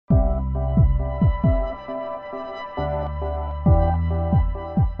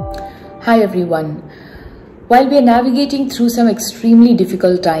Hi everyone. While we are navigating through some extremely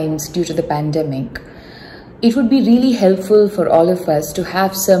difficult times due to the pandemic, it would be really helpful for all of us to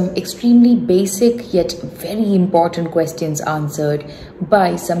have some extremely basic yet very important questions answered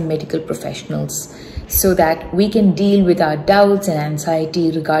by some medical professionals so that we can deal with our doubts and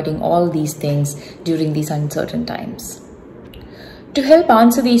anxiety regarding all these things during these uncertain times. To help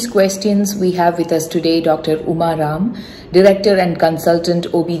answer these questions, we have with us today Dr. Uma Ram, Director and Consultant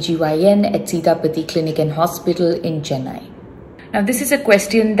OBGYN at Sitapati Clinic and Hospital in Chennai. Now, this is a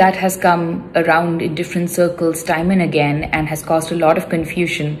question that has come around in different circles time and again and has caused a lot of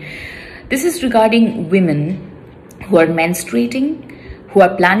confusion. This is regarding women who are menstruating, who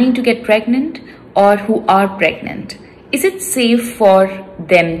are planning to get pregnant, or who are pregnant. Is it safe for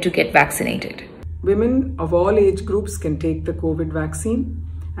them to get vaccinated? Women of all age groups can take the COVID vaccine,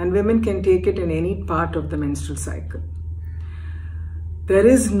 and women can take it in any part of the menstrual cycle. There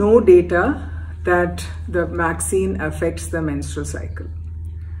is no data that the vaccine affects the menstrual cycle.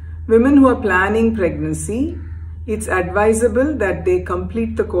 Women who are planning pregnancy, it's advisable that they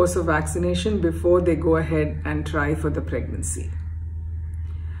complete the course of vaccination before they go ahead and try for the pregnancy.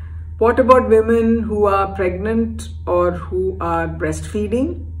 What about women who are pregnant or who are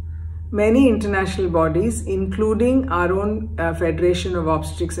breastfeeding? Many international bodies, including our own Federation of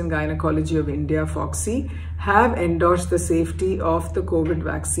Obstetrics and Gynecology of India, FOGSI, have endorsed the safety of the COVID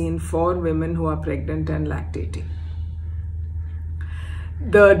vaccine for women who are pregnant and lactating.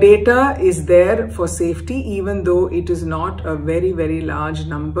 The data is there for safety, even though it is not a very, very large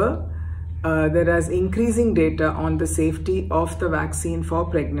number. There is increasing data on the safety of the vaccine for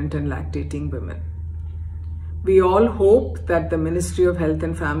pregnant and lactating women. We all hope that the Ministry of Health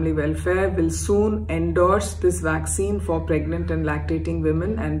and Family Welfare will soon endorse this vaccine for pregnant and lactating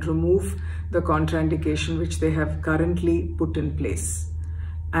women and remove the contraindication which they have currently put in place.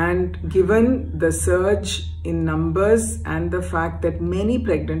 And given the surge in numbers and the fact that many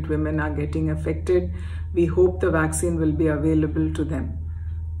pregnant women are getting affected, we hope the vaccine will be available to them.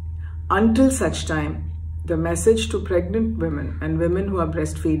 Until such time, the message to pregnant women and women who are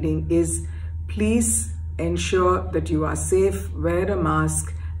breastfeeding is, please ensure that you are safe, wear a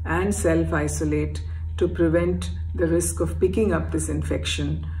mask and self-isolate to prevent the risk of picking up this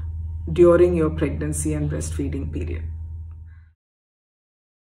infection during your pregnancy and breastfeeding period.